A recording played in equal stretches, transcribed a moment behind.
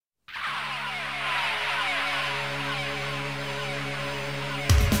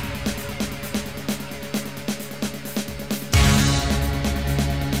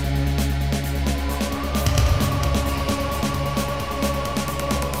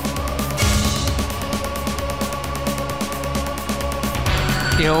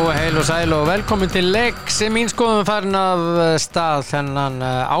Jó, heil og sæl og velkomin til leiks mín skoðum farin af stað þennan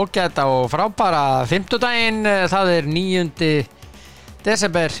ágæta og frábæra fimmtudaginn, það 9.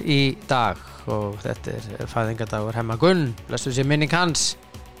 desember í dag og þetta fæðingardagur Hemma Gunn, blessuð sé minning hans,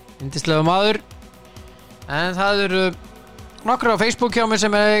 yndislegu maður. En það eru nokkru á Facebook hjá mér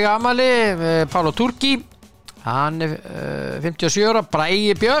sem eiga afmæli, Pálo Turki, hann 57 ára,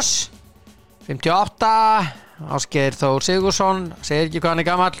 Bragi Björns 58, Ásgeir Þór Sigursson, segir ekki hvað hann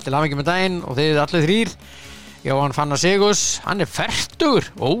gamall, til hamingju með daginn og þeir allir þrír. Jóhann Fannar Sigurs, hann fertugur,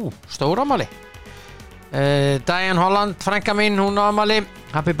 stór afmæli. Diane Holland, frænka mín, hún á afmæli,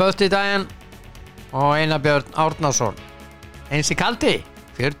 happy birthday Diane. Og Einar Björn Árnason, eins í kaldi,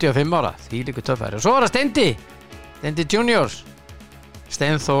 45 ára, þvílíku töffæri. Og svo það Steindi Junior,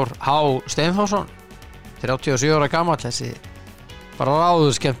 Steinþór H. Steinþórsson, 37 ára gamall, þessi bara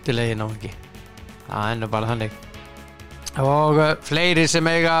ráðu skemmtilegi náungi. Það bara þannig. Og fleiri sem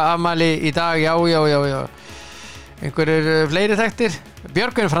eiga afmæli í dag, já. Einhverjir fleiri þekktir.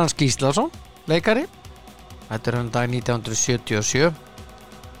 Björgvin Frans Gíslason, leikari. Þetta hann dag 1977.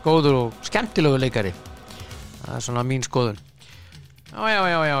 Góður og skemmtilegur leikari. Það svona mín skoðun.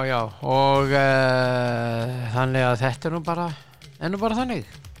 Já. Og þannig að þetta nú bara þannig.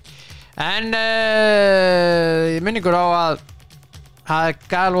 En ég minni ykkur á að það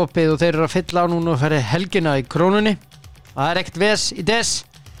galopið og þeir eru að fylla á núna og fyrir helgina í Krónunni. Það ekkert ves í des.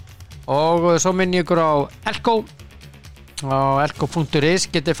 Og svo minni ykkur á Elko. Á elko.is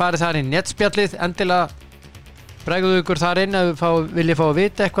getið farið þar í netspjallið. Endilega bregðu ykkur þar inn ef viljið fá að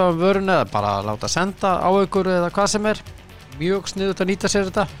vita eitthvað um vörun eða bara láta senda á ykkur eða hvað sem Mjög sniðugt að nýta sér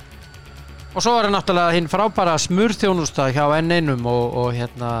þetta. Og svo náttúrulega hinn frábæra smurþjónusta hjá N1 og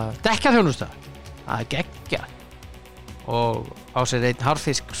dekkjaþjónusta. Það geggjað. Og á sér einn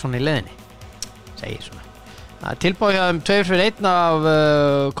harfisk svona í leiðinni, segir svona. Það tilbúið hjá 2 fyrir 1 af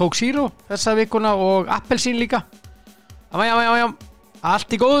Coke Zero þessa vikuna og appelsín líka. Já,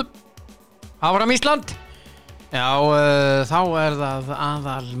 allt í góðu. Áfram Ísland. Já, þá það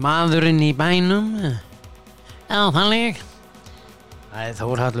aðal maðurinn í bænum. Já, þannig. Það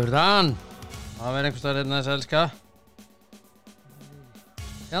Þórhallur Dan. Það einhvers staðar hérna að elska.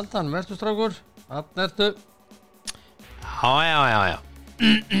 Hjaldan, vertu strákur. Þarna ertu. Já.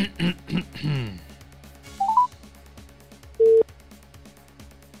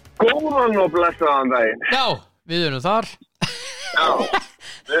 Góðan og blessaðan daginn. Já, við erum þar. Já,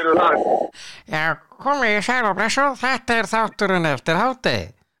 við erum þar. Já, komið í sæl og blessuð, þetta þátturinn eftir hádegi.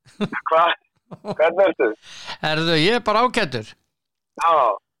 Hvað? Hvernig ertu? Herðu, ég bara ágætur. Já.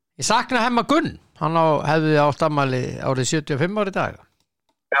 Ég sakna Hemma Gunn, hann hefði átt afmæli árið 75 ári í dag.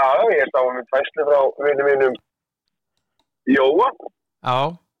 Já, ég á með fæslu frá vinum mínum Jóa.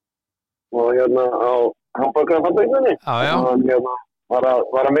 Já. Og á hamborgarafabrikkunni. Já. Og hann var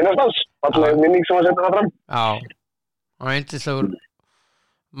að minnast hans. Falleg minning sem að setja það fram. Já. Og yndislegur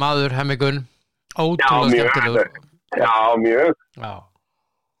maður Hemmi Gunn. Ótrúlega skemmtilegur. Já, mjög. Já.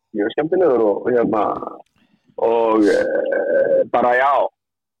 Mjög skemmtilegur og bara já.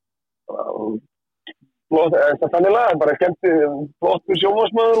 Flott, þannig bara flottur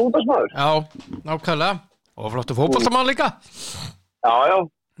sjónvarpsmaður og útvarpsmaður. Já, nákvæmlega. Og flottur fótboltamaður líka. Já.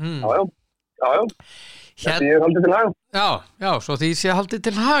 Þetta ég haldið til haga. Já, svo því sé haldið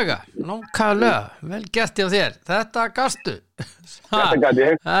til haga. Nákvæmlega, vel gert hjá þér. Þetta gastu. Þetta gæti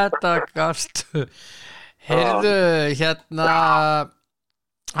ég. Þetta gastu. Heyrðu,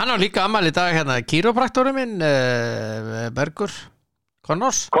 hann á líka afmæli í dag, kýrópraktorinn minn, Bergur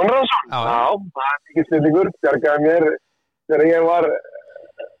Konráðsson. Já, það ekki snillingur. Bjargaði mér þegar ég var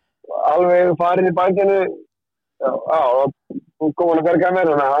alveg farin í bakinu. Já, hún kom hann að bjargaði mér,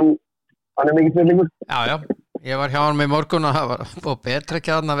 þannig að hann mikið snillingur. Já, ég var hjá hann með morgun og það var betra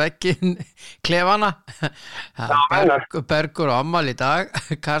ekki að hann að veggin klefana. Bergur á afmæli í dag,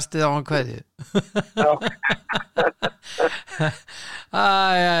 kastið á hann kveðju. Já,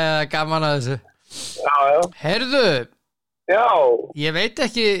 gaman að þessu. Já. Heyrðu. Já. Ég veit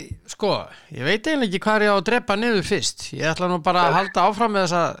eiginlega ekki hvað ég á að drepa niður fyrst. Ég ætla nú bara að halda áfram með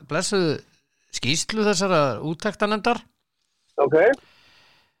þessa blessuðu skýrslu þessara úttektanefndar. Ok.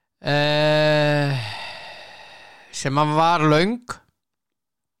 Sem að var löng.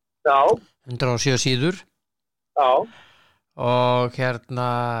 Já. 107 síður. Já. Og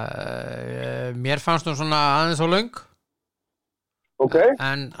mér fannst hún svona aðeins og löng. Ok.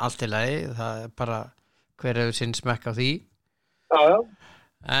 En allt í lagi, það bara hver hefur sinn smekk á því. Já.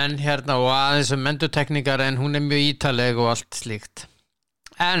 En og aðeins endurtekningar, en hún mjög ítaleg og allt slíkt.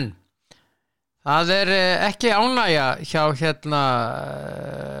 En það ekki ánægja hjá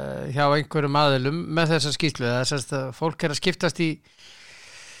hjá einhverjum aðilum með þessa skýrslu. Þess að fólk að skiptast í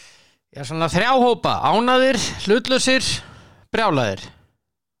Já, svona 3 hópa, ánægðir, hlutlausir, brjálaðir.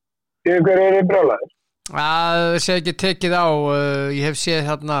 Hver eru brjálaðir? Það sé ekki tekið á, ég hef séð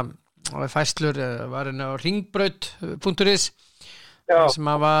hérna fæslur, var hérna á ringbraut.is sem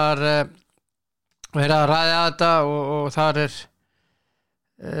að var verið að ræða þetta og þar er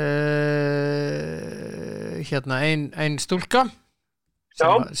hérna ein stúlka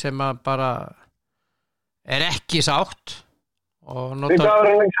sem að bara er ekki sátt og notar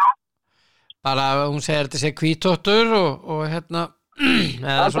bara, hún segir þetta sé hvítóttur og hérna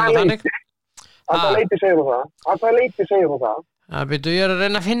eða svona þannig. Að það leiti segir hún það. Það byrju, ég er að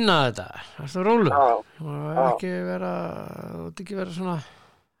reyna að finna þetta. Það er svo rólu. Og ekki vera svona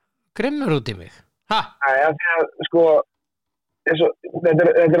grimmur út í mig. Ha? Nei, því að, sko, þetta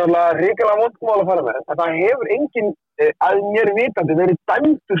er alveg ríkilega vondmál að fara með. Það hefur enginn, að mér vitandi, verið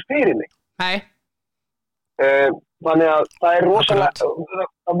dæmdur fyrir mig. Nei. Þannig að það er rosalega,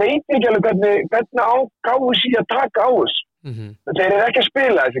 það veit ekki alveg hvernig gáðu sí að taka á þess. Þeir eru ekki að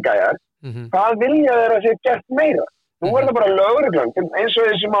spila þessi gæjar. Hvað vilja þeir að sé gert meira? Nú er það bara lögreglan, eins og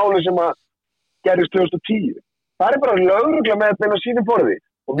þessi máli sem að gerist 2010. Það er bara lögreglan með þetta á sínum borði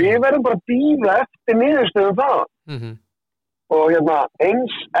og við verðum bara að bíða eftir niðurstöðum það. Og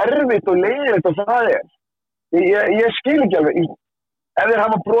eins erfitt og leiðilegt og það er. Ég skil ekki alveg, ef þeir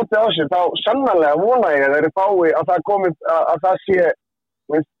hafa brotið á sér, þá sannarlega vona ég að þeir fái að það komi, að það sé,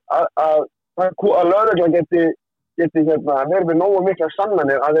 að lögreglan geti verið með nógu mikla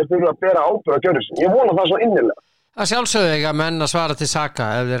sannanir að þeir þurfa að bera ábyrgð að gjöra þessu. Ég vona það svo innilega. Það sjálfsögðu ekki að menn að svara til saka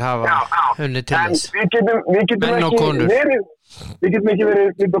ef þeir hafa unnið til þess. Við getum ekki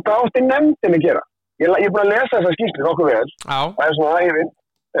verið gátt í nefndinni að gera. Ég er búin að lesa þessa skýrslu okkur vel. Það er svona æfinn.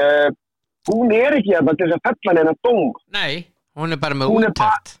 Hún er ekki að til þess að fella neina dóm. Nei, hún er bara með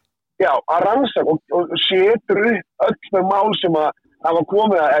úttekt. Já, að rannsaka og setur upp öll þau mál sem að hafa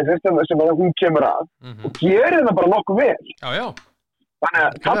komið að sem að hún kemur að og gerir það bara nokkuð vel. Já. Þannig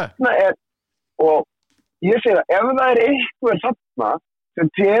að þarna er, og ég segi að ef það er einhver þarna sem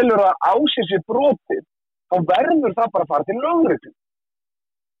telur að á sér brotið, þá verður það bara að fara til lögreglu.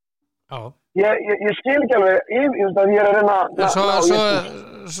 Ég skil ekki alveg, ég er að reyna...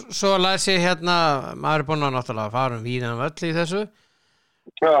 Svo læs ég maður er búin að náttúrulega fara víðan völl í þessu.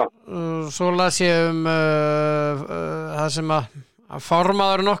 Já. Svo læs ég það sem að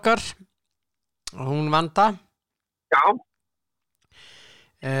formaðurinn okkar, hún Vanda. Já.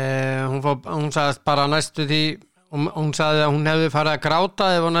 Hún sagðist bara næstu því hún sagði að hún hefði farið að gráta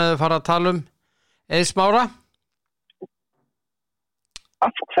ef hún hefði farið að tala Eið Smára.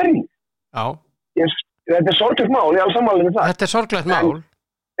 Af hverju? Já. Þetta er sorglegt mál, ég er alveg sammála með það. Þetta er sorglegt mál.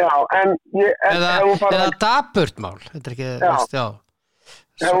 Já, en eða dapurt mál. Þetta er ekki veist, já.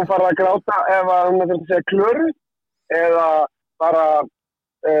 Ef hún farið að gráta ef hún þurfti að segja klöru eða bara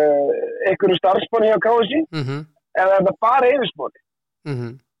einhverju starfsmanni hjá KSI eða er það bara Eið Smári.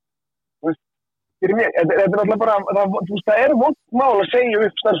 Fyrir mér, þetta er alltaf bara það er vont mál að segja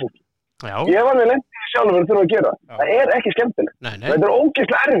upp starfsfólki. Ég var með lendið sjálfur að þurfa að gera. Það er ekki skemmtilegt. Þetta er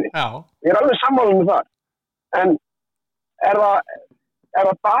ógeðslega erfitt. Ég er alveg sammála með það. En er það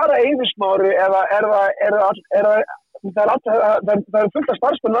bara Eið Smári eða það er fullt af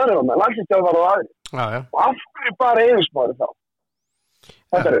starfsmenn aðrir með landslýstjálfar og aðrir. Og af hverju bara Eið Smári þá?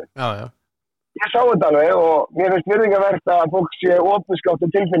 Þetta er Já. Ég sá þetta alveg og mér finnst virðingarvert að fólk sé opinskátt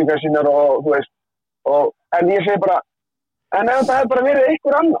tilfinningar sínar og þú veist, en ég segi bara, en ef þetta hefði bara verið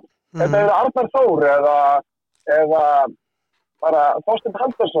einhver annar, þetta hefði Arnar Þór eða bara Þorsteinn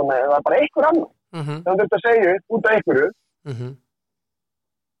Halldórsson eða bara einhver annar, það þurfti að segja út af einhverju,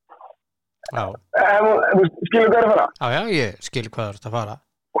 skilur hvað er að fara? Já, ég skil hvað er að fara.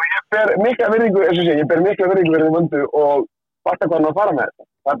 Og ég ber mikla virðingu, ég ber mikla virðingu verið vöndu og fatta hvað hann að fara með þetta.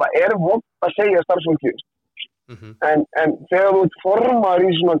 Það er vont að segja starfsfólki. En þegar þú formar í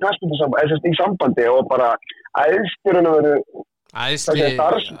svona knattspyrnusambandi, í sambandi og bara æðstirinn að veru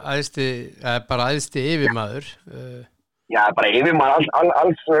bara æðsti yfirmaður. Já, bara yfirmaður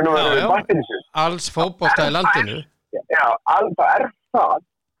alls batterinsins. Alls fótbolta í landinu. Já, það er það.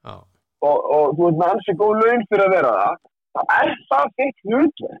 Og þú veit með ansi góð laun fyrir að vera það. Það er það þitt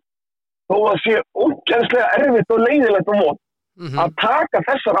hlutverk. Þó að sé ógeðslega erfitt og leiðilegt og mót. Að taka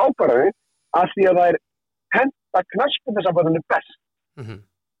þessar ákvarðanir af því að það er henta knattspyrnusambandinu best.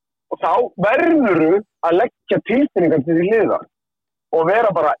 Og þá verðurðu að leggja tilfinningar til því hliðar og vera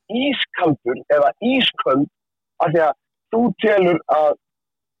bara ískaldur eða ísköld af því að þú telur að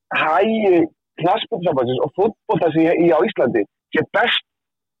hagi knattspyrnusambandsins og fótbolta sem á Íslandi sé best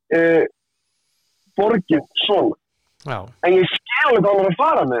borgið svona. Já. En ég skil alveg hvað hann er að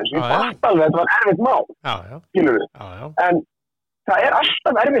fara með þessu. Ég fatt alveg að þetta var erfitt mál. Já. Skilur við. Já. En það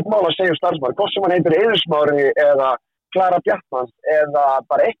alltaf erfitt mál að segja starfsmann, hvort sem hann heitir Eiður Smári eða Klara Bjartmanns eða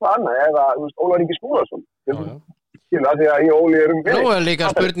bara eitthvað annað, eða Ólafur Ingi Skúlason. Af því að ég og Óli erum Nú líka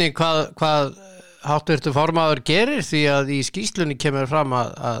spurning hvað háttvirtur formaður gerir, því að í skýrslunni kemur fram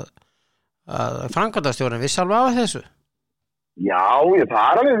að framkvæmdastjórinn vissi alveg af þessu. Já,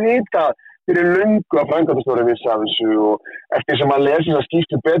 það alveg vitað fyrir löngu að framkvæmdastjórinn vissi af þessu, og eftir sem að lesa þessa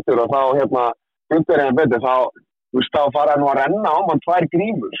skýrslu betur og þá betur, þá fara nú að renna á mann 2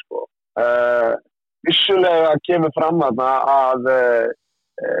 grímur, sko. Vissulega kemur fram að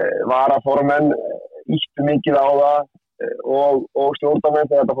varaformenn ýttu mikið á það og stjórnarmenn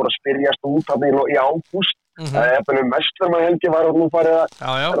þegar þetta fór að spyrjast út í ágúst. Mestvermahelgi var nú farið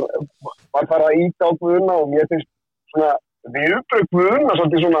að ýta á Guðna, og mér finnst svona viðbrögð Guðna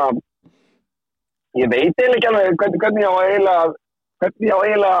svolítið svona, ég veit eiginlega ekki alveg hvernig ég á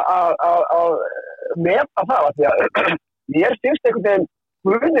eiginlega að meta það, því að mér finnst einhvern veginn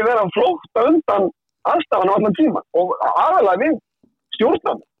Guðni vera flótta undan aðstafan á allan tíma og aðalega við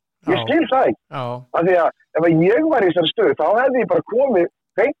stjórnarmenn. Ég skil það ekki. Af því að ef ég var í þessari stöðu, þá hefði ég bara komið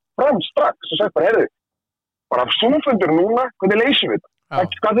hreint fram strax og sagt bara, heyrðu, bara súmfundur núna, hvernig leysum við þetta?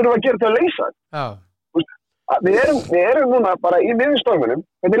 Hvað þurfum við að gera til að leysa þetta? Við erum núna bara í miðjustorminum,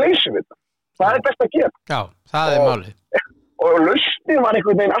 hvernig leysum við þetta? Það best að gera. Já, það málið. Og lausnin var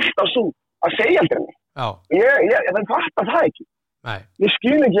einhvern veginn alltaf svo að segja aldrei mig. Ég fatta það ekki. Nei. Ég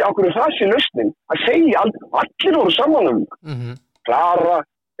skil ekki á hverju það sé lausnin að segja aldrei. Allir voru sammála það. Klara,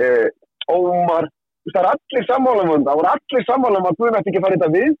 Ómar, það allir sammála það voru allir sammála að Guðna ætti ekki að fara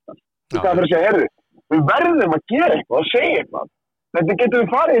þetta við. Það fyrir að segja, heyrðu, við verðum að gera eitthvað og segja eitthvað. Þetta getum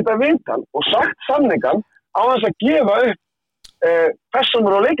við farið þetta viðtal og sagt sannleikann á þess að gefa upp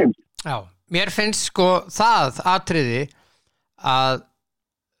persónur og leikendur. Já, mér finnst sko það atriði að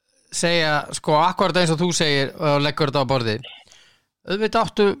segja, sko, akkurat eins og þú segir og leggur þetta á borðið, auðvitað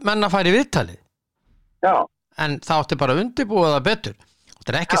áttu menn að fara í viðtalið. Já. En það átti bara að undirbúa það betur.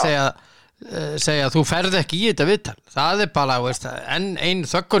 Þetta ekki segja að þú ferð ekki í þetta viðtal. Það bara, veist, enn ein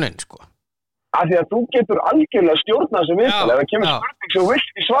þöggunin, sko. Af því að þú getur algjörlega stjórnað þessu viðtal. Ef það kemur spurning sem þú vilt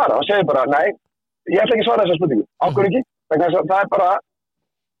ekki svara, þá segir bara, nei, ég ætla ekki að svara þessa spurningu. Ákveður ekki? Það er bara,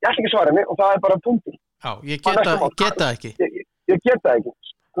 ég ætla ekki að svara henni og það er bara punktur. Já, ég geta ekki. Ég geta ekki.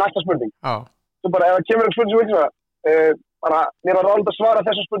 Næsta spurning. Já. Svo bara, ef það kemur spurning sem þú vilt svara, bara, mér er ráðandi að svara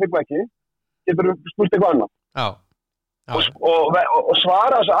þessu spurningu ekki, getur þú spurt eitthvað annað. Já. Og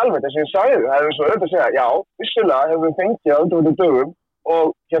svara þessu alveg, þess að ég sagði það hefur svo auðvitað að segja, já, vissulega hefur við fengið á undanförnum dögum og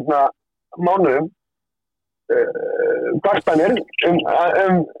mánuðum kvartanir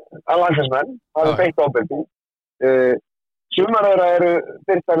að landsliðsmenn hafi beitt ofbeldi. Sumar þeirra eru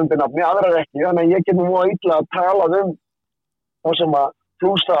birtar undir nafni, aðrar ekki, þannig að ég get nú illa að tala þá sem að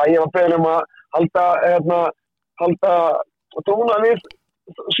plúsa að ég var beðin að halda tóna við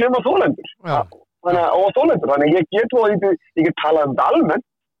suma þólendur. Og þólendur, þannig ég get talað um þetta almennt.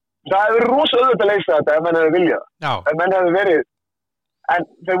 Það hefur verið rosa auðvitað að leysa þetta ef menn hefur viljað. Ef menn hefur verið, en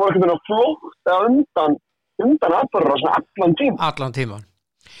þeir voru ekki flótta undan atburðar á svona allan tíman.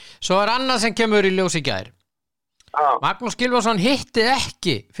 Svo annað sem kemur í ljós í gær. Magnús Gylfason hitti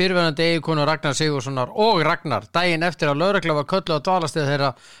ekki fyrrverandi eiginkonu Ragnar Sigurðssonar og Ragnar daginn eftir að lögregla var kölluð á dvalarstað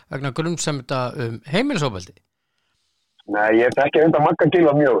þeirra vegna grunsemda heimilisofbeldi. Nei, ég þekki undan Magga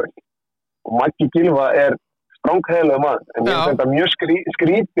Gylfa mjög vel. Og Maggi Gylfa er strángheðilegur maður, en mér finnst þetta mjög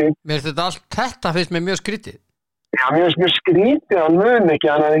skrítið. Mér finnst þetta finnst mér mjög skrítið. Já, mér finnst mjög skrítið að hann mun ekki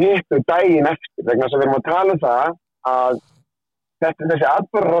að hann hittu daginn eftir, vegna þess að við erum að tala um það að þessi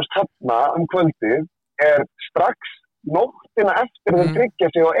atburðarás þarna kvöldi er strax nóttina eftir þeir tryggja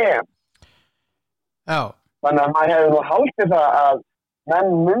sig á EM. Já. Þannig að maður hefði nú haldið það að menn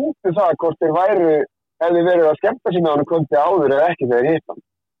myndi það hvort þeir hefði verið að skemmta sig með hann kvöldi áður eða ekki þegar hitt hann.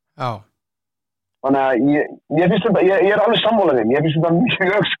 Já. Þannig að ég finnst þetta, ég er alveg sammála þeim, ég finnst þetta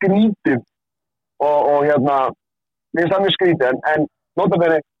mjög skrítið og mér finnst það mjög skrítið, en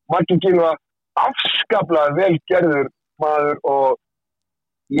notabene Maggi Gylfa afskaplega vel gerður maður og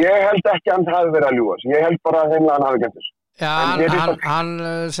ég held ekki að hann hafi verið að ljúga, ég held bara að hann hafi gert þessu. Já,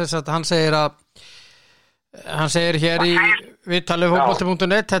 hann segir hér í viðtalið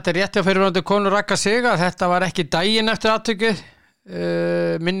fótbolti.net, þetta er rétt hjá fyrirverandi konu Ragga sig að þetta var ekki daginn eftir atvikið.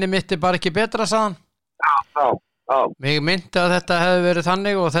 Minni mitt er bara ekki betra, sagðan. Já. Mig myndi að þetta hefði verið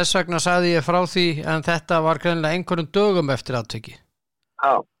þannig og þess vegna sagði ég frá því en þetta var greinilega einhverjum dögum eftir atviki.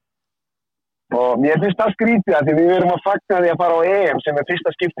 Já. Og mér finnst það skrítið að því við erum að fagna því að fara á EM sem er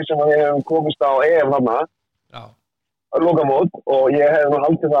fyrsta skipti sem við hefum komist á EM þarna. Já. Lokamót og ég hef nú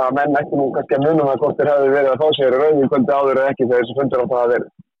haldið það að menn ekki nú kannski að munum að hvort þeir hefði verið að fá sér rauðvín kvöldi áður eða ekki þegar þessu fundur á það að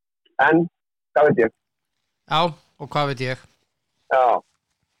verið. En, hvað veit ég? Já, og hvað veit ég? Já.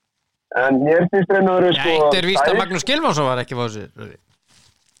 En mér finnst reyna að vera sko... Eitt víst að Magnús Gylfason var ekki fóðsir.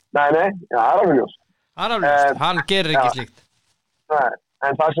 Nei, já, það er alveg ljós. Hann gerir ekki slíkt. Nei,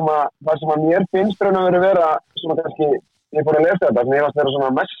 en það sem að mér finnst reyna að vera svona kannski, ég fór að lesa þetta, sem ég varst að vera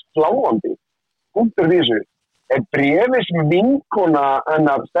svona mest sláandi, punktur því þessu, bréfið sem vinkona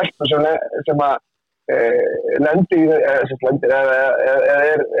hennar stelpur sem að lendi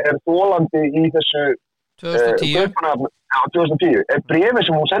er þólandi í þessu 2010. 2010, bréfið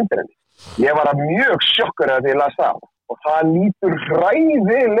sem hún sendir henni. Ég var mjög sjokkur þegar ég las það og það lítur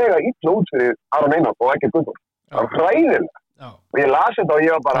hræðilega illa út fyrir Aron Einar og Eggert Gunnþór. Það var hræðilega. Og ég las þetta og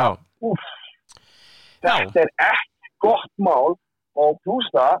ég var bara þetta er ekki gott mál og pluss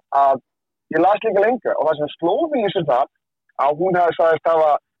það að ég las líka lengra og það sem slóði í þessu það að hún hefði sagðist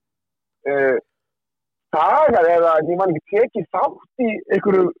hafa dagar eða ég man ekki tekið þátt í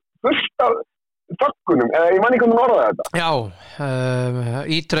einhverju fullt af þöggunum eða ég man ekki hvernig orðaði þetta. Já,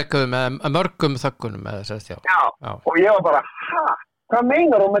 ítrekkuðum eða mörgum þöggunum eða sérst já. Já, og ég var bara, hvað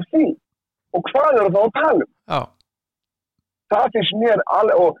meinar hún með því? Og hvað eru það að tala um? Já. Það finnst mér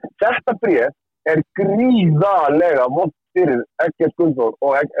alveg, og þetta bréf er gríðarlega vont fyrir Eggert Gunnþór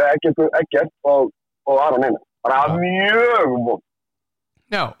og Eggert og Aron Einar. Bara mjög vont.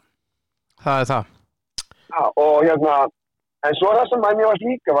 Já, það er það. Já, og en svo það sem að mér var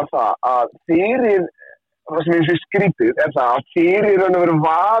líka var það að fyrir, það sem ég finnst skrítið, er það að fyrir raun og veru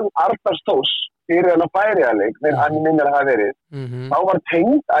val Arnars Þórs, fyrir hann að færiðarleik, þegar hann minnir að hafa verið, þá var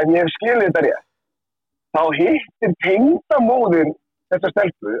tengd, að ég hef skilið þetta rétt, þá hittir tengdamóðir þetta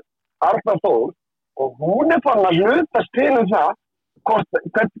stelpu, Arnar Þór, og hún er fann að hlutast til það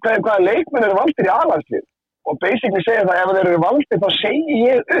hvaða leikmenn eru valdir í A-landslið og basically segja það ef þeir eru valdir þá segi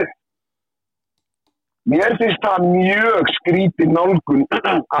ég upp. Mér finnst það mjög skrítið nálgun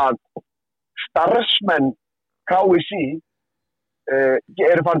að starfsmenn KSÍ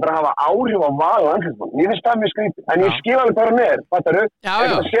eru fann að hafa áhrif á val landslið. Mér finnst það mjög skrítið, en ég skil alveg bara með fattarðu? Já.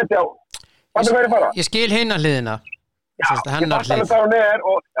 Ég skil hinna hliðina. Já, ég fattar alveg bara með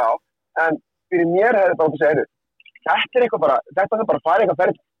og já, en fyrir mér hefði bara að segja þetta er eitthvað bara, þetta er bara að fara eitthvað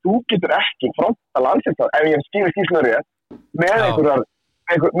ferð, þú getur ekki fronta landslið ef ég skilur skýrsnöru með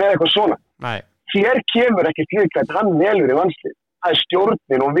eitthvað svona. Nei. Hér kemur ekki fyrir hvað hann velur í landslið. Það er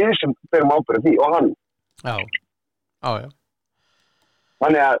stjórnin og við sem berum ábyrgð því og hann. Já.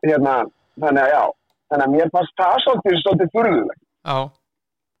 Þannig að mér fannst það svolítið furðulegt. Já.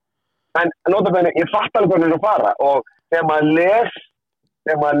 En notabene, ég fatt alveg hvernig það fara og þegar maður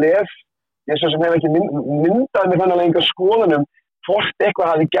les, ég svo sem hef ekki myndað með þannig enga skoðunum hvort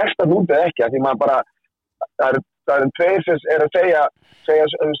eitthvað hafi gerst að nútið ekki, því maður bara, það eru tveir sem er að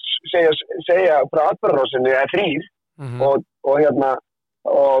segja frá atburðarásinni eða þrír og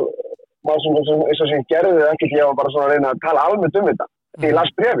maður sem eins og sem gerði það ekkert, ég var bara svona að reyna að tala almennt þetta. Þegar ég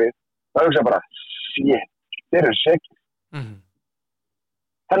las bréfið, það hugsa bara, shit, þeir eru segir.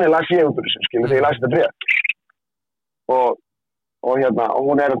 Þannig las ég út úr þessu, þegar ég las þetta bréf. Og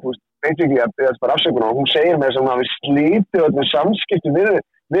hún er að, veit ekki að beðast bara afsökunar og hún segir með þess að hún hafi slítið öllum samskipti við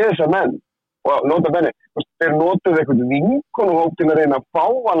þessar menn og nota benni, þeir notuðu eitthvað vinkonuhóp til að reyna að fá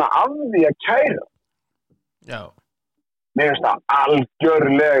hana af því að kæra. Já. Mér finnst það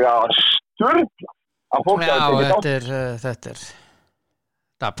algjörlega sturla að fólk að þetta er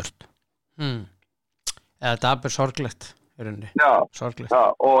dapurt. Eða dapurt sorglegt. Já,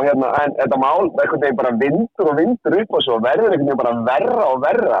 og en þetta mál einhvern veginn bara vindur upp og svo verður einhvern veginn bara verra og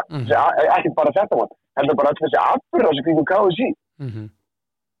verra ekki bara þetta mál heldur bara allir þessi atburðar sem kringum KSÍ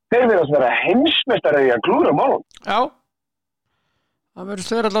þeir virðast vera heimsmeistari í að klúra málum. Já, það verður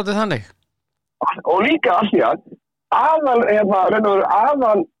stöðralátið þannig og líka af því að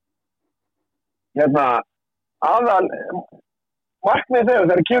aðal markmið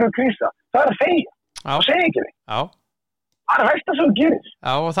þegar kemur krísa það er að segja, það segja ekki neitt. Já. Það er hægt að svo gerist.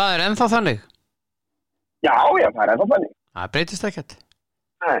 Já, og það er ennþá þannig. Já, það er ennþá þannig. Það breytist ekkert.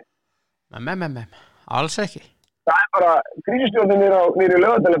 Nei. Alls ekki. Það er bara, krísustjórnin nýri í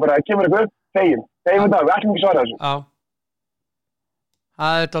Laugardal bara, kemur eitthvað upp, þegjum þetta, við ætlum ekki svara þessu. Já.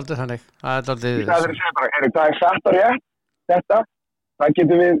 Það er dálítið þannig. Það er dálítið... Það er að segja bara, það er satt og rétt, þetta, hvað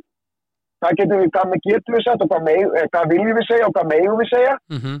getum við sagt og hvað viljum við segja og hvað megum við segja,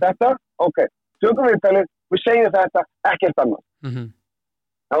 þetta, ok, tökum við talið, við segjum þetta, ekkert annað.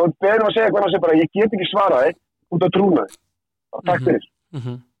 Þá beðum að segja eitthvað annars bara, ég get ekki svaraði út á trúnaði. Takk fyrir.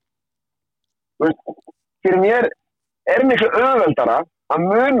 Fyrir mér er miklu auðveldara að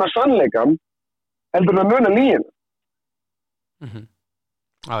muna sannleikan heldur en að muna lygina.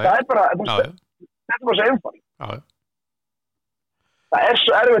 Það er bara, þetta er bara svo einfalt. Það er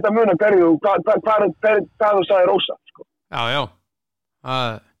svo erfitt að muna hvað þú sagði Rósa. Sko. Já.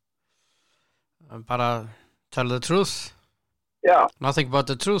 bara tell the truth. Já. Nothing but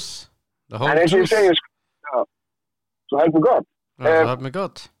the truth. The whole En eins og ég truth. segi, sko, já, svo help me God. So help me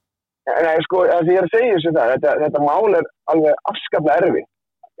God. Nei, sko, það sem ég að segja þessu það, þetta mál alveg afskaplega erfi í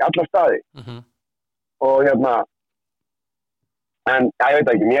alla staði. Og en ég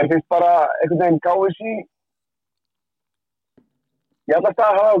veit ekki, mér finnst bara einhvern veginn KSÍ í alla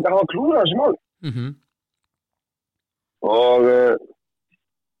staði hafa klúðrað þessu máli. Og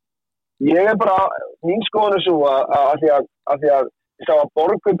ég bara, mín skoðun er svo að því að ég sá að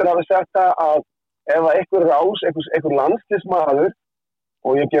Borgundur hafi sett það að ef einhver rás, einhver landsliðsmaður,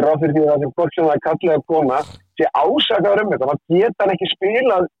 og ég ger ráð fyrir því að það er hvort sem það er kallið að kona, sé ásakaður þetta, þá geta hann ekki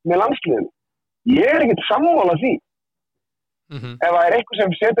spilað með landsliðinu. Ég er ekkert sammála því. Ef það er einhver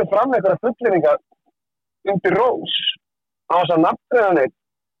sem setur fram einhverja fullyrðingar undir rós á þess að nafnbreiða neitt,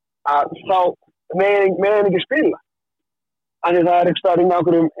 að þá með hann ekki spila. Þannig það er ekki staðar inn á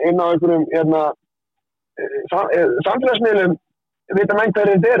einhverjum samfélagsmiðlum vita menn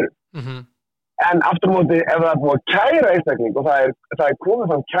hverju þetta eru. En aftur á móti, ef það er búið að kæra einstakling og það er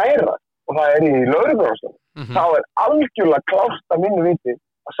komið fram kæra og það er í lögreglurannsókn, þá er algjörlega klárt að minni viti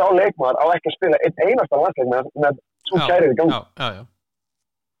að sá leikmaður á ekki að spila einn einasta landsleik með svo kærið í gangi.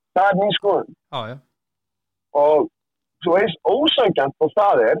 Það er mín skoðun. Og svo eins ósanngjarnt og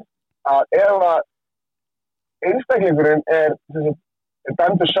það er að ef að einstaklingurinn er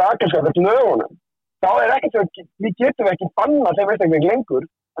dæmdur saklaus gagnvart lögunum, þá er ekkert, við getum ekki banna þeim einstakling lengur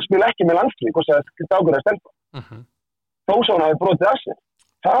að spila ekki með landslið, hvort það er dágur að stelpa. Þó svo hann hafi brotið af sér.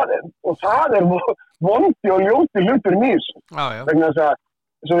 Það er vondi og ljóti hlutur nýs. Vegna þess að,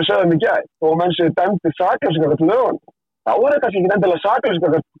 eins og við sögðum í gær, og menn séu dæmdi saklaus gagnvart lögunum, þá er þetta ekki endilega saklaus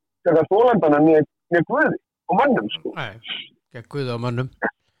gagnvart þolandana með Guði og mönnum, sko. Nei, Guði og mönnum.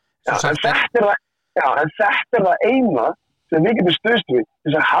 En þetta er það eina sem við getum stuðst við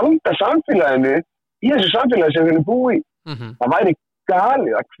til að halda samfélaginu í þessu samfélagi sem við erum búið í. Það væri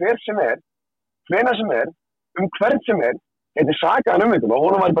galið að hver sem er, hvenær sem er, hvern sem er, geti sakaðan einhvern og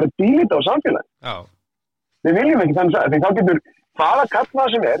honum væri bara dýlita á samfélagi. Við viljum ekki þannig að þá getur hvaða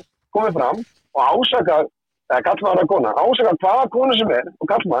kallmaður sem er komið fram og ásaka, eða kallmaður að kona, ásaka hvaða konu sem er og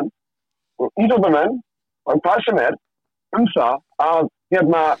kallmann og íþróttamenn og hvað sem er það að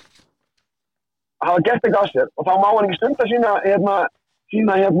hafa gert eitthvað á sér og þá má hann ekki stunda sína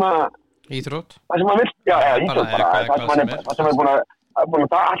íþrótt. Það sem hann vill, íþrótt bara, það sem hann er búin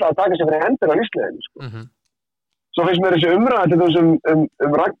að alltaf að taka sér fyrir hendur á lífsleiðinu, sko. Svo finnst mér þessi umræða til þessum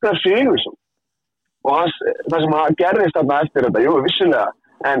Ragnar Sigurðsson og það sem hann gerðist þarna eftir þetta, jú, vissulega,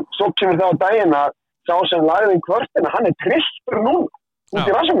 en svo kemur það á daginn að sá sem lagði inn kvörtina, hann er trylltur núna, út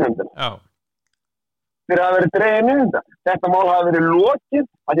í rannsóknarnefndina. Fyrir að vera dregin undan. Þetta mál hafi verið lokið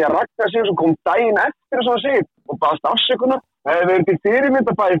að því að Ragnar Sigurðsson kom daginn eftir og svona segir og baðast afsökunar. Það hefði verið til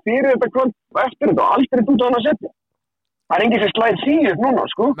fyrirmynda bæði fyrir þetta kvöld og eftir þetta og aldrei út á hann að setja. Það er enginn sem slæðir því upp núna,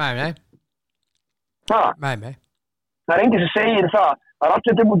 sko. Nei. Það er enginn sem segir það. Það er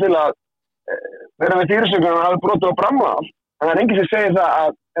allir tilbúin til að vera með fyrirsökunar og hafi brotið á brammaðal. En það er enginn sem segir það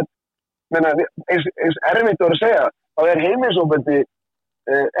að eins erfitt að segja að er heimilisofbeldi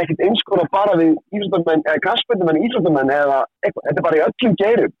ekkert einskora bara við íþróttamenn eða knattspyrnumenn, íþróttamenn eða eitthvað, þetta er bara í öllum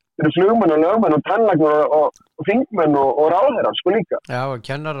geirum. Þetta eru flugmenn og lögmenn og tannlæknar og þingmenn og ráðherrar, sko líka. Já, og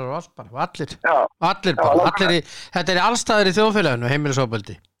kennarar og allt bara, allir bara, þetta er allstaðar í þjóðfélaginu,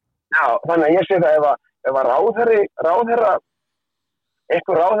 heimilisofbeldi. Já, þannig að ég sé það ef að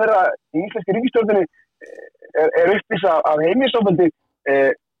ráðherra í íslenski ríkisstjórninni er uppvís af heimilisofbeldi,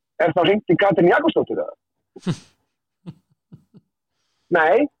 er þá hringt í Katrín Jakobsdóttur eða?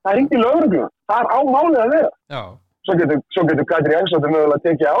 Nei, það hringt í lögregluna. Það er á málið að vera. Já. Svo getur Katrín Jakobsdóttir mögulega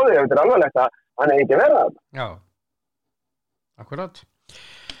tekið á því ef þetta er alvarlegt að hann ekki vera það. Já, akkurat.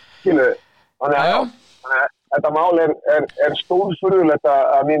 Þannig að þetta mál er stórfurðulegt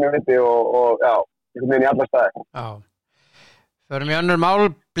að mínu viti og einhvern veginn í alla staði. Já. Förum í önnur mál,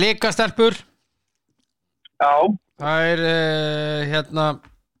 Blikastelpur. Já. Það er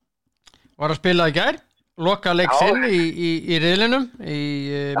var að spila í gær. Loka leik sinn í riðlinum í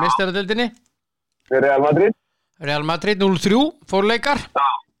meistaradeildinni. Real Madrid 0-3 fórleikar.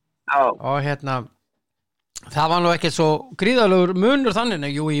 Og það var nú ekkert svo gríðalegur munur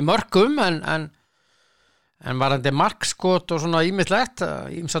þannig, jú í mörkum en varandi markskot og svona ýmislegt,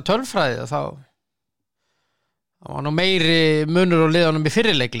 ýmsa tölfræði þá var nú meiri munur og liðanum í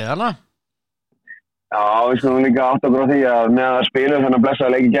fyrirleikliðana. Já, við skulum líka átt okkur á því að með að spila þannig að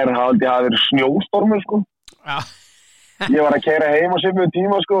blessaða leiki gerð hafi verið snjóstormur, sko. Já. Ég var að keyra heim á svipuðum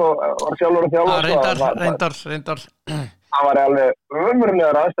tíma, sko, og var sjálfur að þjálfa, sko. Reyndar. Það var alveg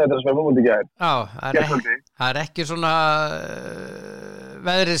ömurlegar aðstæður að spila fótbolta í gær. Já, það er ekki svona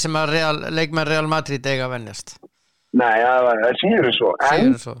veðrið sem að leikmenn Real Madrid eiga að venjast. Nei, það síður svo.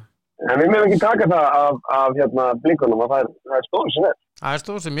 En við meðum ekki taka það af blikunum að það er stóð sem er. Það er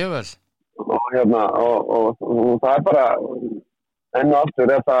stóð sem mjög vel. Og það er bara enn og aftur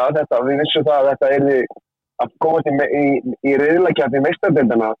þetta, við vissum það að þetta yrði að komast í riðlakeppni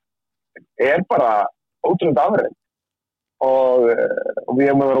meistaradeildina er bara ótrúlega afreynd. Og við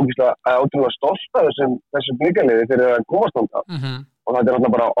hefum að vera ótrúlega stolt af þessu blíkaliði fyrir að komast þangað. Og þetta er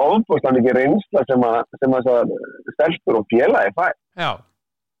alltaf bara ofboðslega mikið reynsla sem þessar stelpur og félagi fær. Já.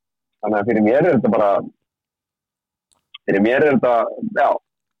 Þannig að fyrir mér er þetta, já,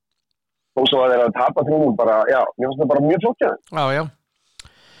 þó svo að þeirra að tapa trúnum bara, já, mér finnst það bara mjög flott hjá þeim. Já.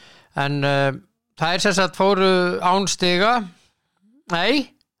 En það er sem sagt fóru án stiga, nei,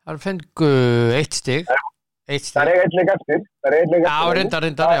 það fengu 1 stig. Það er eitt leik eftir. Já, reyndar,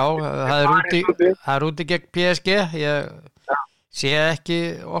 já. Það er úti gegn PSG. Ég sé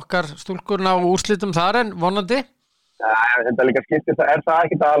ekki okkar stúlkurna á úrslitum þar en vonandi. Þetta líka skiptir, það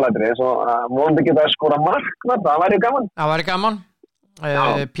ekki það aðlætri. Vonandi geta að skora mark, það væri gaman. Það væri gaman.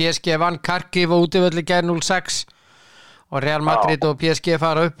 PSG vann Kharkiv og útivelli gær 0-6 og Real Madrid og PSG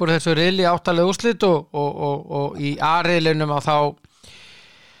fara upp úr þessu riðli 8-lega úrslit og í A-riðlinum að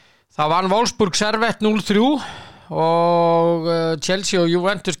þá vann Wolfsburg Servette 0-3 og Chelsea og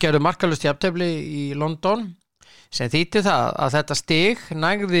Juventus gerðu markalust jafntefli í London sem þýddi það að þetta stig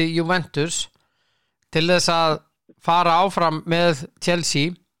nægði Juventus til þess að fara áfram með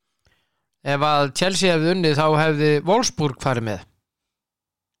Chelsea. Ef að Chelsea hefði unnið þá hefði Wolfsburg farið með.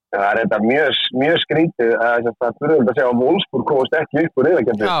 Það er þetta mjög skrítið að það fyrir að segja að Wolfsburg komast ekki upp úr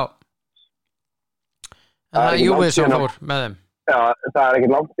riðlakeppni. Já. En það er Juve sem fór með þeim. Já, það er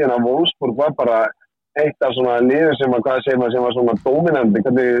ekkert langt síðan að Wolfsburg var bara eitt af svona liður sem var svona dominandi,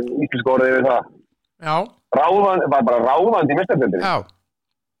 hvernig íslensku orðið yfir það. Já. Var bara ráðandi í meistaradeildinni. Já.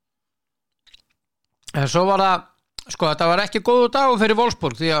 En svo var það, þetta var ekki góður dagur fyrir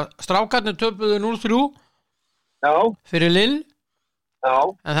Wolfsburg því að strákarnir töpuðu 0-3 fyrir Lille. Já.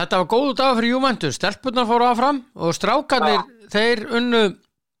 En þetta var góður dagur fyrir Juventus. Stelpurnar fóru áfram og strákarnir, þeir unnu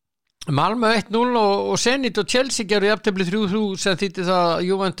Malmö 1-0 og Zenit og Chelsea gerðu jafntefli 3-3 sem þýddi það að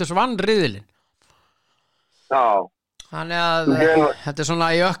Juventus vann riðilinn. Já. Þannig að þetta er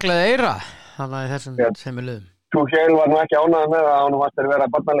svona í öklaði eyra þannig að þessum sem liðum. Tuchel var nú ekki ánægður með það, hann varst að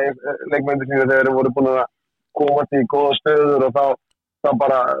vera barnaleikmennir síðan þegar þeir voru búin að komast í góða stöður og þá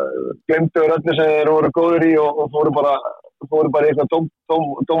bara glemdu öllu sem þeir voru góður í og fóru bara í eitthvað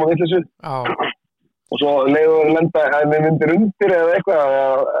dóma villisum. Já. Og svo leiður lenda að við myndir undir eða eitthvað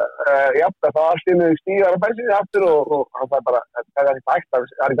jafn að það allt í mig stígar að bæsi aftur og það er bara, það er ekki hægt að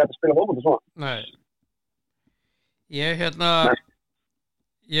spila fótbolta svona. Nei.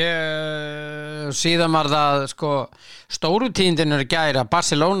 Síðan var það stóru tíðindin er gæra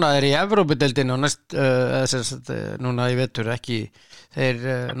Barcelona er í Evrópudeildinu og núna í vetur ekki þeir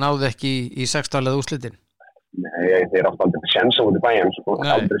náðu ekki í 16. úrslitin. Nei, þeir áttu aldrei sjens á út í bæinn,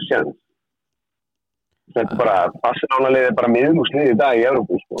 aldrei sjens. Þetta bara, Barcelona-liðið bara miðlúslið í dag í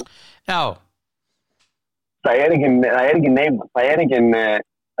Evrópu, Já. Það er ekki Neymar, það er ekki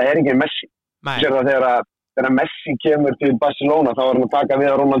Messi. Nei. Sér það þegar Messi kemur til Barcelona, þá er hann að taka við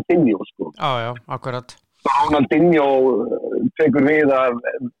að Ronaldinho, Já, akkurat. Ronaldinho tekur við að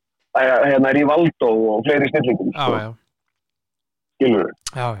Rivaldo og fleiri snillingum, Já. Skilur.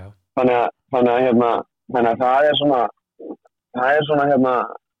 Já. Þannig að það er svona það sem að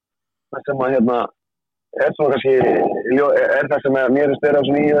er svona kannski er það sem mér er styrjað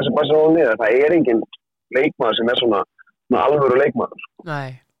svona í þessu Barcelona það er engin leikmaður sem er svona alvöru leikmaður. Nei.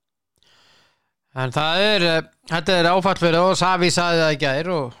 En þetta er áfall fyrir og Xavi sagði það í gær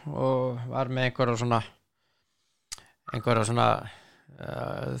og var með einhverja svona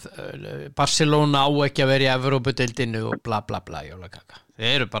Barcelona á ekki að vera í Evrópudeildinu og bla bla bla jólakaka.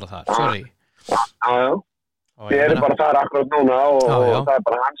 Þeir eru bara þar, sorry. Já. Þeir eru bara þar akkurat núna og það er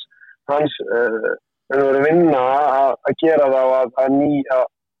bara hans við verðum vinna að gera það að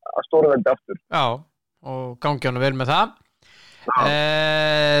stórveldi aftur. Já, og gangi hann vel með það.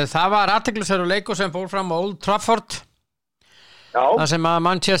 Það var athyglisverður leikur sem fór fram á Old Trafford. Já. Það sem að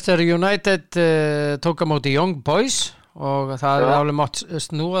Manchester United tók á móti Young Boys og það er alveg mátt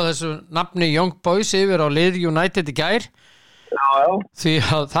snúa þessu nafni Young Boys yfir á lið United í gær. Já. Því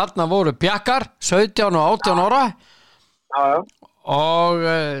að þarna voru bjakkar 17 og 18 ára. Já. Og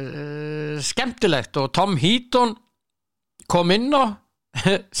skemmtilegt og Tom Heaton kom inn á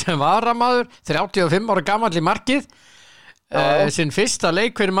sem varamaður 35 ára gamall í markið sinn fyrsta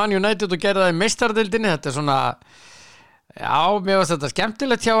leik fyrir Man United og gerði það í meistaradeildinni. Þetta er svona mér varst þetta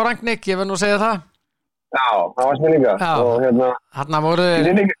skemmtilegt hjá Rangnick, ég verð nú að segja það. Já, það var mér líka. Já. Og Þarna voru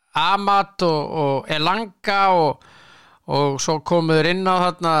Amat og Elanga og svo komuður inn á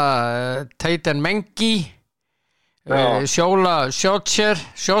þarna Teiten Mengi, Sjóla Sjótsjer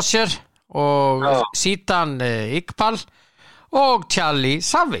og Sítan Iqbal og Charlie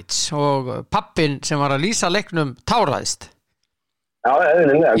Savage og pappin sem var að lýsa leiknum táraðist. Já,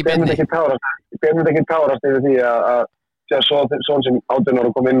 eðlilega. Hver myndi ekki tárast yfir því að sjá svona sem 18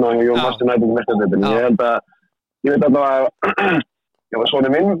 ára kom inn á Jón Master United meistaradeildinni. Ég veit að ef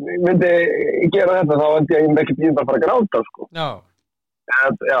svona minn myndi gera þetta, þá held ég ekki tíð að fara að gráta, sko. Já,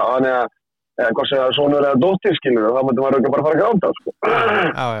 þannig að hvað sem að sonur eða dóttir skilur, þá myndi maður ekki bara fara að gráta, sko.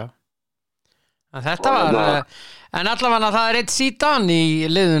 Já. En þetta var, en allavega það eitt Zidane í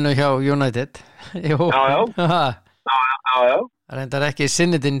liðinu hjá United. Já. Reyndar ekki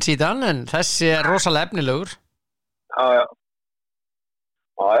Zinedine Zidane, en þessi rosalega efnilegur. Já.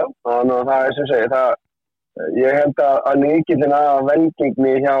 Þannig að það sem segir, ég held að lykillinn að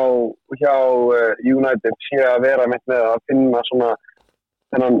velgengni hjá United sé að vera með að finna svona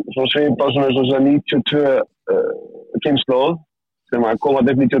svipað svona 92 kynslóð sem að koma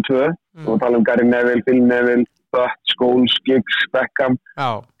upp 92 og tala Gary Neville, Phil Neville, Butt, Scholes, Giggs, Beckham,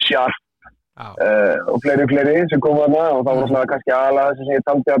 Sharp og fleiri sem koma þarna og það var svona kannski aðalega sem ég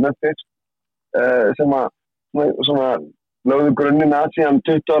taldi að nöftis sem að svona lögðu grunninn að síðan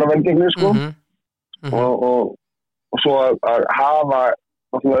 20 ára velgengni sko. Og svo að hafa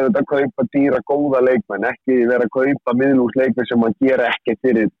náttúrulega að kaupa dýra góða leikmenn, ekki vera að kaupa miðlungsleikmenn sem að gera ekki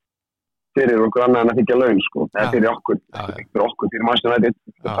fyrir okkur annað en að þykja laun sko. Það er fyrir okkur, fyrir Manchester United.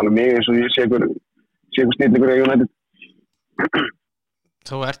 Það tala mig eins og ég sé ykkur snillingur í United.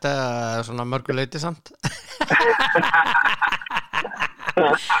 Þú ert svona mörguleiti samt.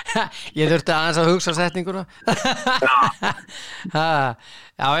 Ég þurfti aðeins að hugsa setninguna. Já.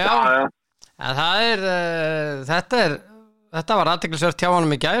 En þetta var athyglisvert hjá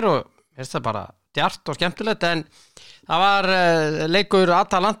honum í gær og það bara djart og skemmtilegt en það var leikur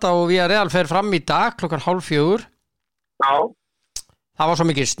Atalanta og Villarreal fer fram í dag 3:30. Já. Það var svo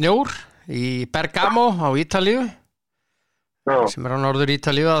mikið snjór í Bergamo á Ítalíu sem á norður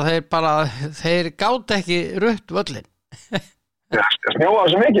Ítalíu að þeir gátu ekki rutt völlin. Það snjóaði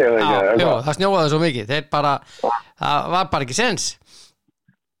svo mikið? Já, það snjóaði svo mikið. Það var bara ekki sens.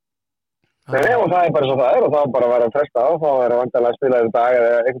 Nei, og það bara svo það og það bara var að fresta á, þá að vantanlega spila í dag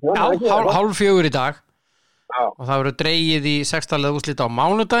eða eitthvað. Já, 3:30 í dag. Já. Og það verður dregið í 16. úrslit á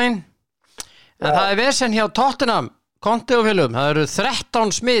mánudaginn. En það vesen hjá Tottenham, Conte og félögum. Það eru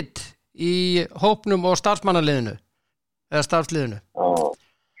 13 smitt í hópnum og starfsmannaliðinu. Eða starfsliðinu. Já,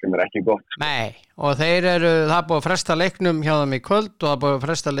 sem ekki gott. Nei, og það er búið að fresta leiknum hjá þeim í kvöld og það er búið að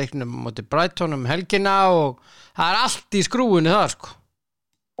fresta leiknum móti Brighton helgina og það er allt í skrúinu þar, sko.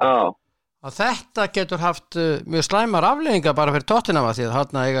 Já. Og þetta getur haft mjög slæmar afleiðingar bara fyrir Tottenham því að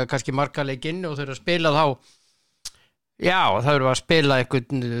þarna eiga kannski marga leik inni og þau eru að spila þá það eru að spila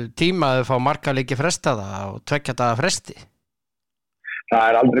einhvern tíma að þau fá marga leiki frestaða og 2 daga fresti. Það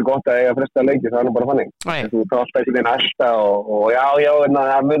er aldrei gott að eiga fresta leiki, það er nú bara þannig. Þú ert alltaf einhvern veginn elsta og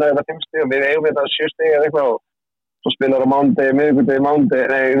það munar þetta 5 stig og við eigum þetta 7 stig eða eitthvað og svo spilar á mánudegi, miðvikudegi,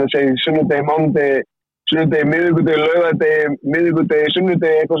 mánudegi, sunnudegi, miðvikudegi, laugardegi,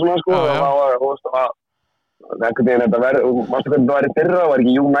 sunnudegi, eitthvað svona sko. Það einhvern veginn þetta mástu hvernig það væri fyrra, var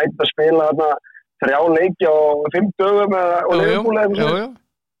ekki United að spila þarna 3 leiki á 5 dögum og Liverpool eða eitthvað svona.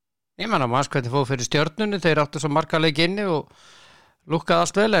 Ég menna maður hvernig fóð fyrir Stjörnunni, þeir áttu svo marga leiki inni og lukkaði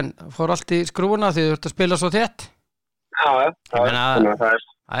allt vel en fór allt í skrúfuna því þau ert að spila svo þétt.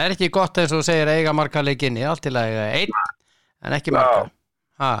 Það er ekki gott eins og þú segir eiga marga leiki inni, allt til að eiga 1 en ekki marga.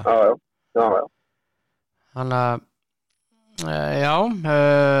 Já. Þannig að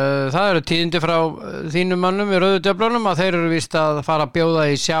það eru tíðindi frá þínum mönnum í Rauðu djöflunum að þeir eru víst að fara að bjóða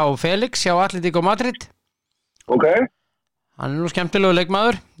í sjá Felix hjá Atlético Madrid. Ok. Hann er nú skemmtilegu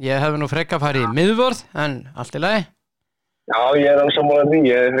leikmaður. Ég hefði nú frekka farið í miðvörð en allt í lagi. Já, ég er alveg sammála því.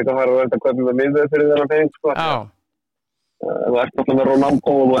 Ég er frekka farið að kaupa með miðvörð fyrir þennan pening sko. Já. Þú ert náttúrulega með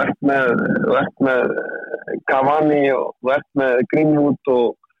Ronaldo og þú ert með Cavani og þú ert með Greenwood og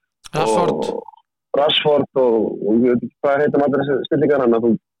Rashford og ég veit ekki hvað heitum allir þessi stillingar hann að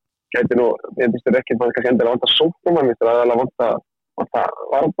þú gæti nú, ég finnst þér ekki kannski endilega vanta sóknum, ég finnst þér aðalega vanta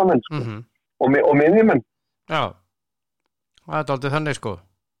varnamenn sko. Og miðjumenn. Já, það er aldrei þannig sko.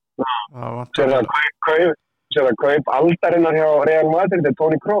 Sér að kaup aldarinnar hjá Real Madrid er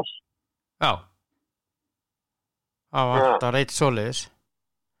Toni Kroos. Já. Það vantar eitt svoleiðis.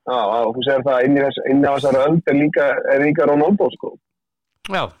 Já, og þú segir það inn á þessari öld er líka Ronaldo sko.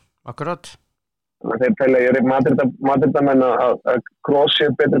 Já, akkurat. Þeir telja ég Madridamenn að Kroos sé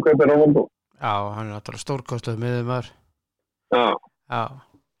betri kaup en Ronaldo. Já, hann er náttúrulega stórkostluð miðjumaður. Já. Já.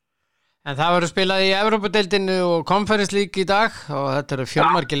 En það verður spilað í Evrópudeildinu og Conference League í dag og þetta eru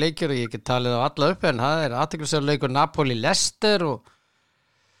fjölmargir leikir og ég get talið á alla upp en það er athyglisverður leikur Napoli-Leicester og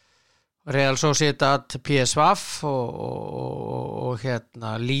Real Sociedad PSV og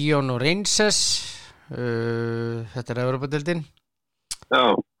hérna Lyon og Rangers. Þetta er Evrópudeildin. Já.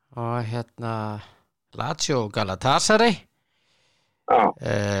 Og hérna Lazio og Galatasaray.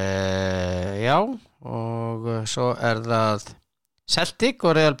 Já, og svo er það Celtic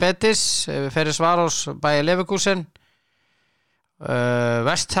og Real Betis, Ferencváros Bayer Leverkusen,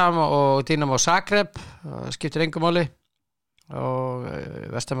 West Ham og Dinamo Zagreb, skiptir engu máli og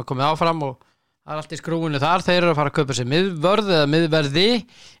West Ham er komið áfram og það er allt í skrúinu þar, þeir eru að fara að kaupa sér miðvörð eða miðverði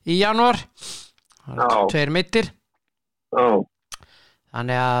í janúar, tveir meittir.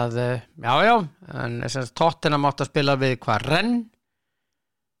 Þannig að, já, en Tottenham átt að spila við hvað Rennes?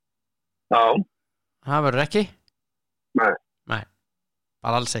 Já. Það verður ekki? Nei,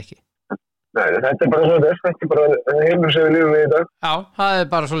 bara alls ekki. Nei, þetta er bara svo þess, þetta er bara heimur sem við lífum við í dag. Já, það er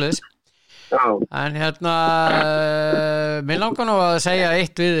bara svoleiðis. Já. En hérna, mér langar nú að segja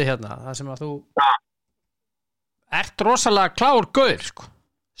eitt við þig hérna, það sem að þú ert rosalega klár gaur, sko.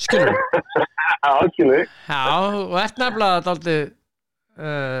 Skilur. Algjörlega. Já, og ert nefnilega dálítið,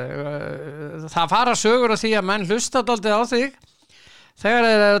 það fara sögur af því að menn hlusta dálítið á þig þegar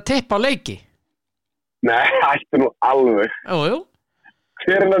þeir eru að tippa á leiki. Nei, ættu nú alveg. Jú.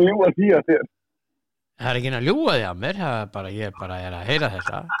 Hver er að ljúga því að þér? Það er ekki að ljúga því að mér, það er bara, ég bara er að heyra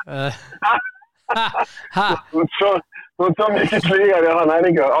þetta. Þú er svo mikið slígar, já, það er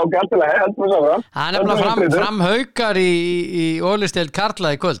ekki ágættilega, heldur við saman. Það er nefnilega framhaukar í Ólisteild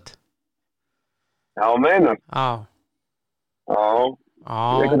Karla í kvöld. Já, meinar. Já.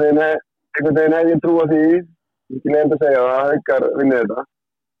 Einhvern veginn hef ég trúa því, ekki nefnd að segja það, haukar vinnið þetta.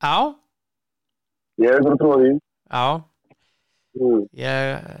 Já. Ég hef trúa því. Já. Ég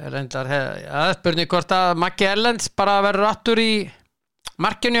reyndar spurning hvort að Maggi Erlends bara verður aftur í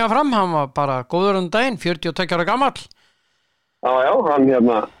markinu á fram, hann var bara góður daginn, 42 ára gamall. Já, hann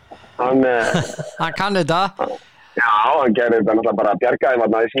kann þetta. Já, hann gerði þetta náttúrulega bara bjargaði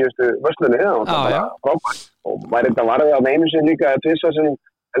þarna í síðustu vörslunni, það var bara frábært og væri þetta varðið á einu sinni líka eða tvissa sem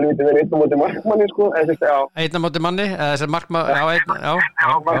helviti verið einn á móti markmanni, sko, einn á móti manni, þessi markmann, einn á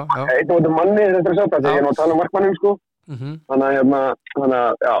móti manni, þetta er sátt, þegar ég er nú að tala um markmannin, sko. Þannig að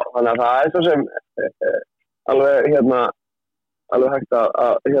það er svo sem alveg hægt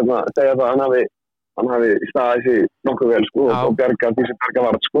að segja það að hann hafi staðið sér nokkuð vel, sko, og bjargað því sem bjargað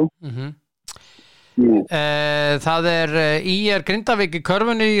varð, sko. Það er IR Grindavík í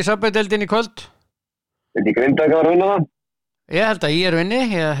körfunni í Söpbeideldin í kvöld. Þetta í Grindavík að vinna það? Ég held að IR vinni,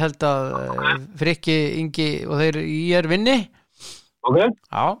 ég held að Frikki, Ingi og þeir IR vinni. Ok.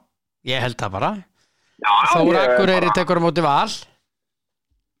 Já, ég held það bara. Þór Akureyri tekur á móti Val.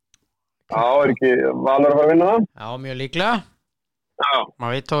 Já, er ekki Valur að fara að vinna það? Já, mjög líklega. Já.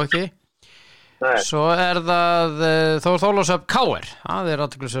 Maður veit þó ekki. Nei. Svo er það Þór Þorlákshöfn KR. Það er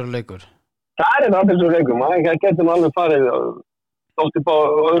athyglisverður leikur. Það er athyglisverður leikur. Maður getur nú alveg farið þótt upp á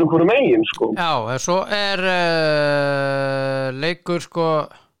öðru hvoru megin, sko. Já, svo er leikur, sko,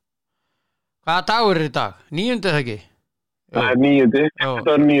 hvaða dagur er í dag? 9. það ekki? Það er 9.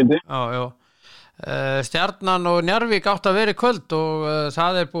 Það er 9. Já. Stjarnan og Njarðvík átt að vera í kvöld og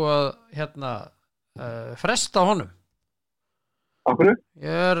það er búið að fresta honum. Akkur?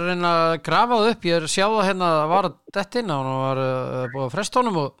 Ég er að reyna að grafa það upp, ég er að sjá það hérna að var þetta inn og hann var búið að fresta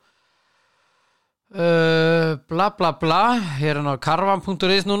honum og bla bla bla, ég er hérna á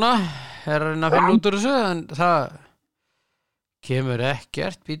karvan.is núna, er að reyna að finna út úr þessu en það kemur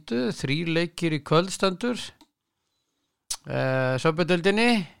ekkert, býtu, 3 leikir í kvöldstandur,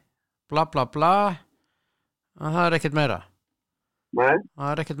 Söpbeideldinni, bla bla bla, en það er ekkert meira. Nei. Það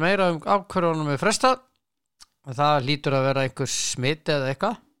er ekkert meira ákvörðunum er frestað. Það lítur að vera einhver smitt eða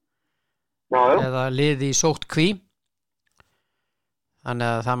eitthvað. Já. Eða liði í sótt kví. Þannig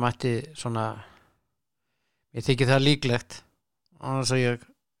að það mætti svona, ég þykir það líklegt, annars að ég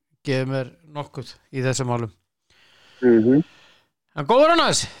gefi mér nokkuð í þessum málum. En góður hann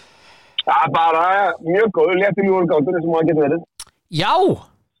aðeins? Það er bara mjög góður, léttur ljúfur gátur eins og maður getur verið. Já,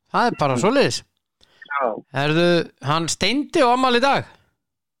 það er bara svoleiðis. Já. Herðu, hann Steindi á afmæli í dag?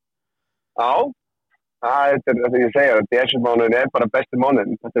 Já. Það er þetta ég segja, desembermánuðin er bara besti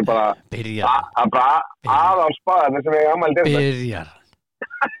mánuðin. Þetta er bara aðalspað sem ég afmæli desember. Byrjar.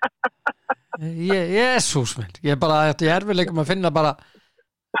 Jesús minn. Ég erfiðleikum að finna bara,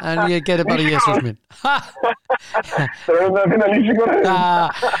 en ég gerir bara Jesús minn. Það er að finna lýsingur.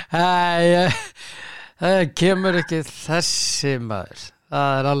 Það kemur ekki þessi maður. Það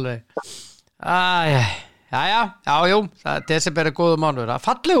er alveg. Jú, desember góðu mánuður,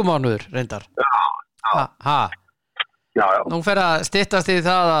 fallegu mánuður reyndar. Já. Nú fer að styttast í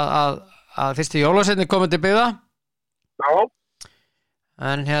það að fyrstu jólasveinninn komið til byggða. Já.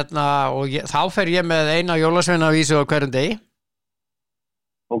 En þá fer ég með eina jólasveinavísu á hverjum degi.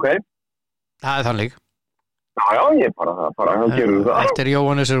 Ok. Það þannig. Já, ég bara hann gerur það. Eftir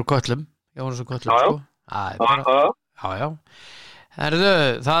Jóhannes úr Kötlum. Sko. Já.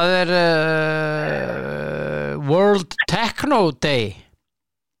 Herðu, það er World Techno Day.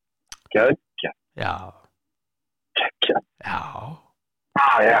 Gekkja. Já. Já.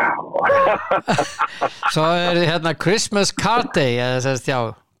 Svo er Christmas Card Day, eða sérst,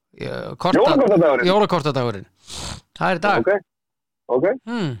 jólakortadagurinn. Það er í dag. Ok.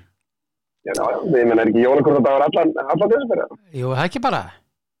 Já, ég menn ekki jólakortadagur allan desember? Jú, það ekki bara.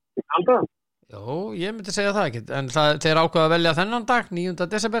 Ég halda það. Jó, ég myndi segja það ekki, en þeir ákveða að velja þennan dag, 9.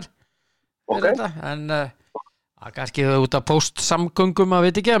 desember. Ok. En kannski út af postsamgöngum að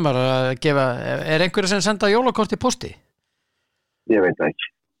veit ekki er einhverju sem senda jólakort í posti? Ég veit það ekki.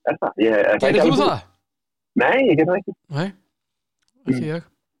 Er það? Gerir þú það? Nei, ég get það ekki. Nei, ekki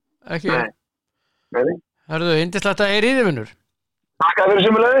ég. Nei. Herðu, yndislegt að í þið, vinnur. Takk fyrir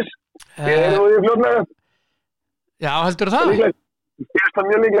sömuleiðis. Ég nú í fljótlega. Já, heldur það? Ég er það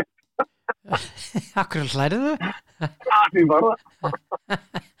mjög líklegt. Akkur hlærið þau? Því bara.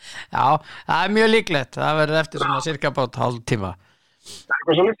 Já, það er mjög líklegt. Það verður eftir svona cirka bát hálf tíma.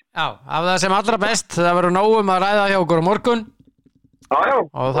 Eitthvað svolítið. Já, af það sem allra best, það verður nógum að ræða hjá okkur á morgun. Já.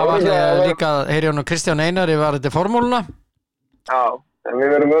 Og það var líka, heyri hún og Kristján Einar, ég var þetta formúluna. Já, en við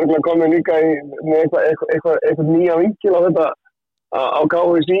verðum örgulega komin líka með eitthvað nýja vinkil á þetta á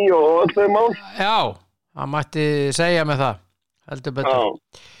KSI og öll þau mál. Já, það mætti segja með það. Heldur betur.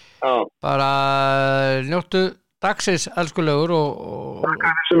 Já. Bara njóttu dagsins elskulegur og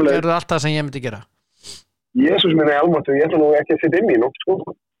gerðu allt það sem ég myndi gera. Jesús minn almáttugur, ég ætla nú ekki að setja inn í nótt, sko.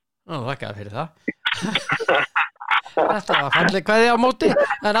 Þakka fyrir það. Þetta var fallið kveðja á móti,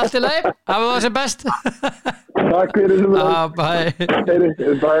 en allt í lagi, hafa það sem best. Takk fyrir sem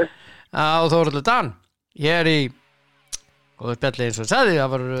Bye. Þóruldur Dan, ég í góðu spjalli eins og sagði,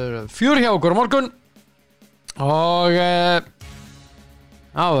 það var fjör hjá okkur á morgun og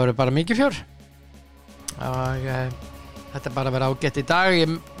það verður bara mikið fjör og þetta er bara að vera ágætt í dag. Ég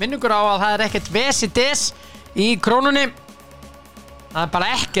minn ykkur á að það er ekkert vesides í krónunni, það er bara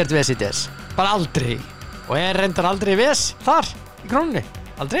ekkert vesides, bara aldrei, og reyndar aldrei ves þar í krónunni,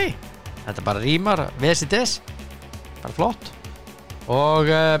 aldrei. Þetta bara rýmar vesides, bara flott. Og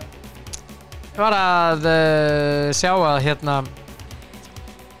ég var að sjá að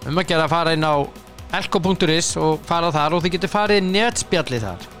að gera að fara inn á elko.is og fara þar og þið getur farið netspjalli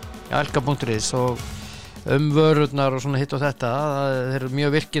þar elko.is og vörurnar og svona hitt og þetta, þeir eru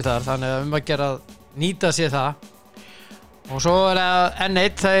mjög virkir þar, þannig að að gera að nýta sér það. Og svo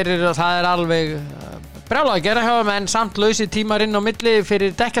N1, það er alveg brjálað að gera hjá þeim, en samt lausi tímar inn á milli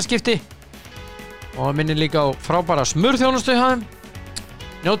fyrir dekkaskipti og minnir líka á frábæra smurþjónustu hjá þeim.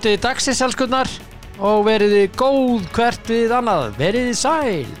 Njótið dagsins elskurnar og veriði góð hvert við annað, veriði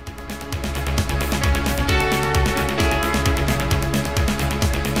sæl.